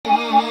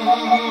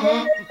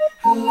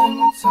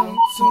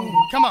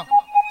Come on.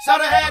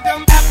 Shoulda had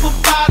them apple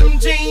bottom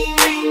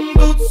jean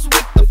boots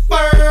with the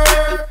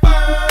fur.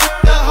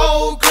 The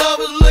whole club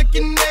was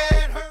looking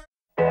at her.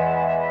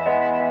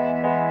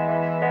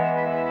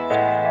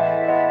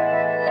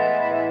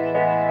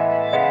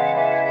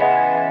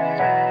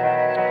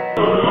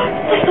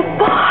 Like a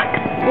box.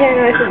 Yeah,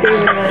 no, I said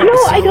David. No,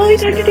 I totally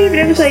talked to David.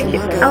 I was like,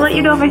 I'll let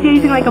you know if I see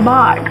anything like a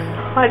box.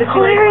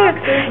 Hilarious.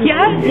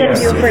 Yeah? Yeah,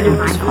 you for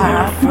design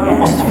class.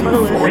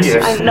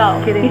 Yes. I know.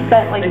 He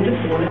spent like he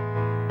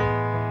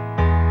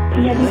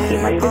had me see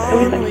like this. It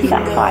was like he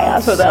got high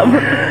off of them.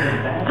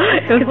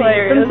 It was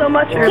hilarious. So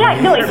much. Yeah,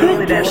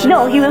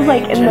 no, he was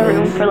like in the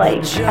room for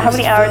like how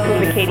many hours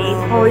was it, Katie?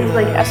 Oh, he's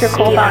like After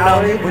Cole found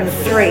out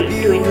straight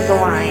doing the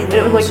line. And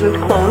it was like this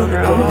closed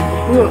room.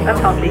 Ooh, that's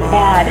healthy.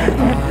 Bad.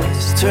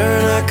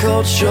 Turn our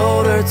cold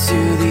shoulder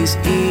to these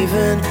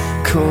even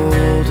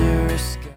colder